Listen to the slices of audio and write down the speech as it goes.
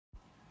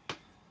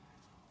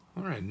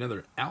All right,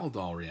 another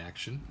aldol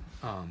reaction.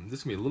 This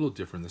is going to be a little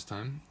different this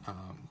time.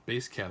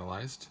 Base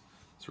catalyzed,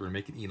 so we're going to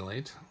make an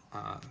enolate.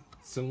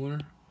 Similar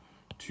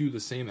to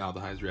the same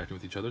aldehydes reacting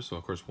with each other. So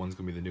of course one's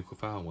going to be the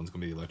nucleophile, one's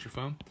going to be the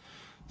electrophile.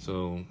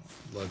 So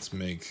let's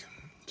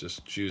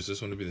just choose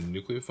this one to be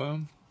the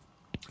nucleophile.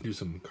 Do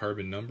some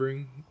carbon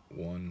numbering.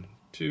 1,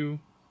 2,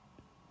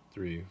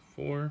 3,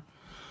 4.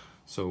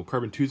 So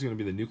carbon 2 is going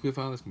to be the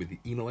nucleophile, that's going to be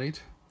the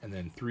enolate, and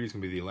then 3 is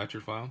going to be the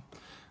electrophile.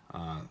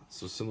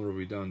 So similar to what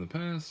we've done in the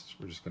past,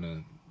 we're just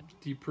going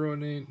to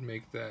deprotonate,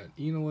 make that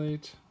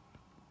enolate.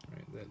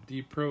 Right, that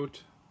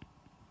deprot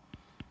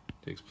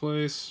takes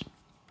place.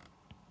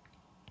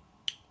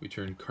 We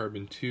turn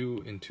carbon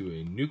 2 into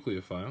a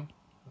nucleophile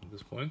at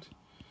this point.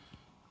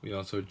 We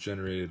also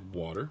generated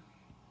water.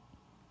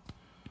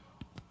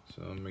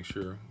 So make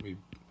sure we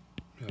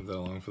have that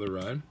along for the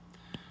ride.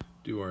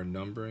 Do our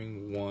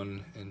numbering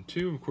 1 and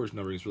 2. Of course,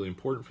 numbering is really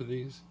important for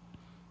these.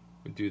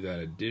 We do that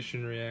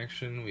addition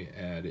reaction. We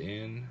add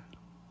in.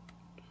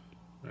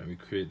 Right, we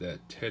create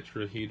that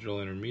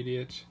tetrahedral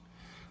intermediate.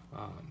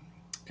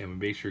 And we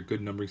make sure a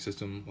good numbering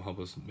system will help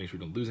us make sure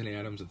we don't lose any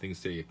atoms and things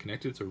stay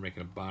connected. So we're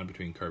making a bond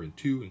between carbon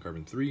 2 and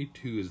carbon 3.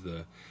 2 is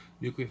the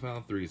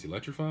nucleophile, 3 is the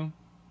electrophile.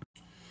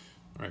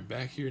 All right,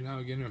 back here now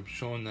again, I'm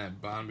showing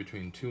that bond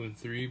between 2 and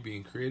 3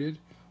 being created.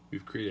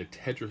 We've created a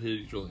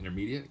tetrahedral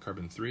intermediate,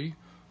 carbon 3.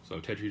 So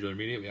tetrahedral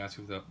intermediate, we ask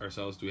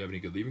ourselves, do we have any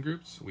good leaving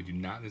groups? We do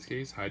not in this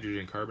case.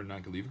 Hydrogen and carbon,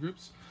 not good leaving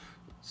groups.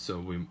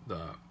 So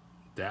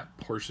that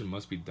portion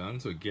must be done.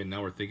 So again,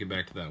 now we're thinking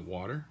back to that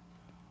water.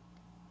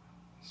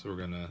 So we're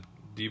gonna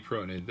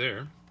deprotonate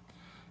there.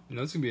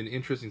 Now this is gonna be an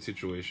interesting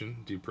situation,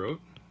 deprot.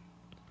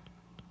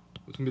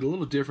 It's gonna be a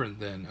little different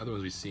than other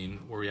ones we've seen,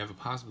 where we have a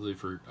possibility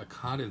for a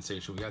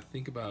condensation. We gotta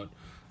think about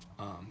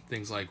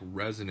things like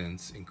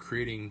resonance and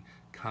creating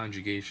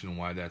conjugation and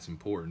why that's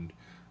important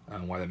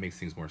and why that makes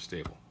things more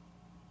stable.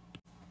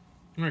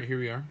 All right, here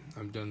we are.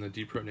 I've done the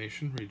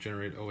deprotonation,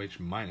 regenerate OH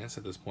minus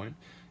at this point.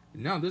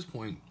 Now at this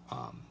point,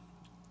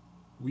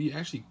 we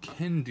actually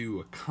can do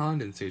a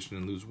condensation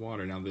and lose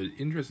water. Now the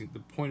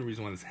point and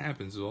reason why this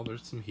happens is, well,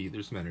 there's some heat,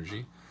 there's some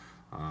energy.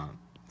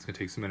 It's gonna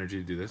take some energy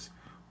to do this.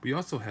 We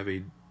also have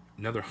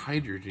another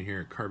hydrogen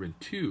here at carbon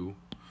 2,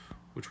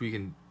 which we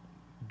can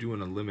do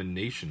an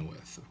elimination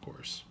with, of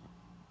course.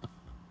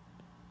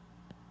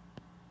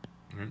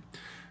 All right.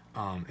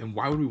 And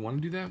why would we want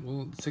to do that?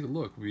 Well, let's take a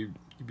look.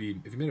 If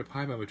you made a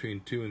pi bond between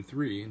 2 and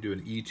 3 and do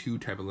an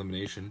E2 type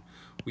elimination,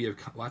 we have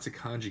lots of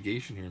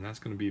conjugation here, and that's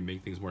going to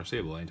make things more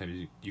stable.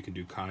 Anytime you can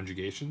do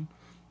conjugation,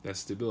 that's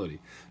stability.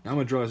 Now I'm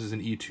going to draw this as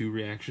an E2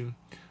 reaction.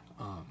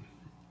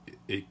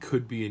 It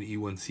could be an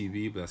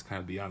E1CV, but that's kind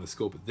of beyond the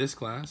scope of this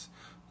class.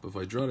 But if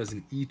I draw it as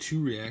an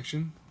E2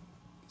 reaction,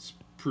 it's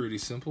pretty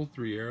simple,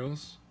 3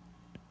 arrows.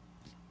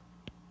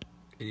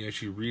 And you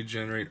actually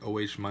regenerate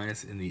OH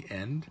minus in the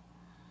end.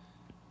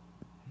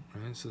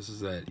 All right, so this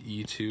is that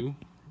E2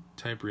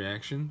 type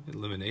reaction,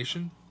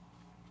 elimination.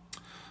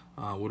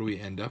 What do we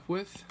end up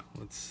with?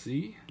 Let's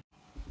see.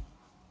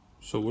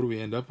 So what do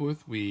we end up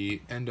with?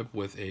 We end up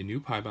with a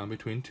new pi bond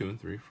between 2 and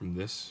 3 from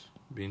this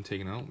being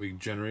taken out. We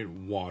generate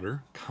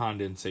water,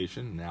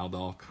 condensation, an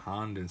aldol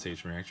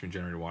condensation reaction. We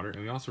generated water,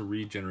 and we also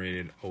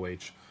regenerated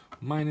OH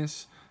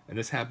minus. And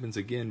this happens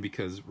again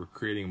because we're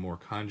creating a more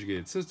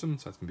conjugated system,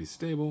 so that's going to be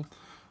stable.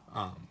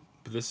 But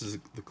this is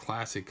the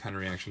classic kind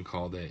of reaction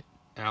called a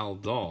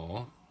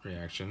aldol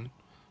reaction,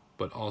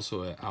 but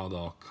also an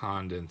aldol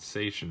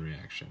condensation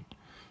reaction,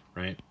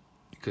 right?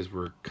 Because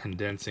we're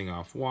condensing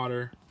off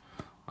water.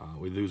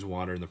 We lose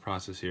water in the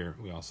process here.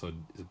 We also,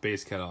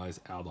 base catalyzed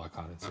aldol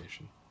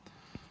condensation.